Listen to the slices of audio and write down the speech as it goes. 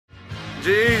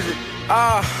G-Eazy.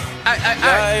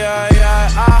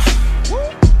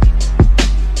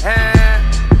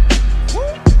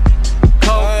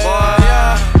 Coke boy.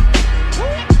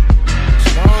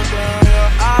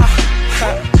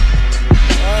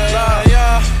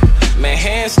 Man,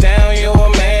 hands down, you a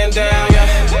man down, yeah.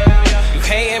 You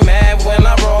hating mad when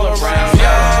I roll around,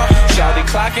 yeah. Shawty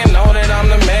clocking, know that I'm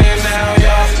the man now,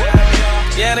 yeah.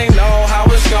 Yeah, they know how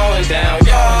it's going down,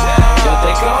 yeah. What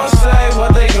they gon' say,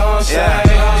 what they gon' say.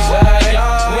 We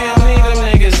don't need them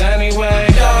niggas anyway.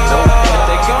 What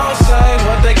they gon' say,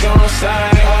 what they gon'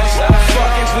 say.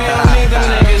 Fuck it, we don't need them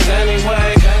niggas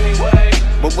anyway.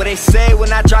 But what they say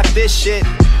when I drop this shit?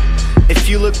 If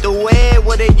you looked away,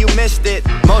 well then you missed it.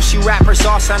 Most you rappers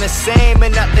all sound the same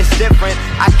and nothing's different.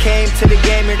 I came to the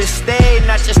game here to stay,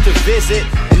 not just to visit.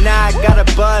 And now I got a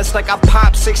buzz like I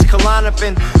popped 6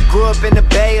 Klonopin. Grew up in the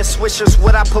Bay, a Swisher's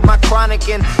what I put my chronic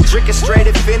in. Drinking straight,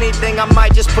 if anything, I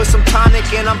might just put some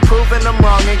tonic in. I'm proving I'm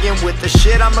wrong again with the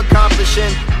shit I'm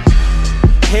accomplishing.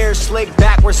 Hair slick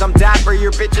backwards, I'm dapper.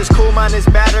 Your bitch is cool, mine is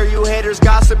batter. You haters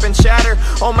gossip and chatter.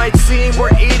 On my team,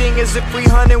 we're eating as if we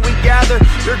hunt and we gather.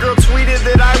 Your girl tweeted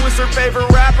that I was her favorite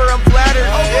rapper, I'm flattered,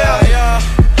 yeah.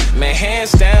 Man,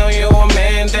 hands down,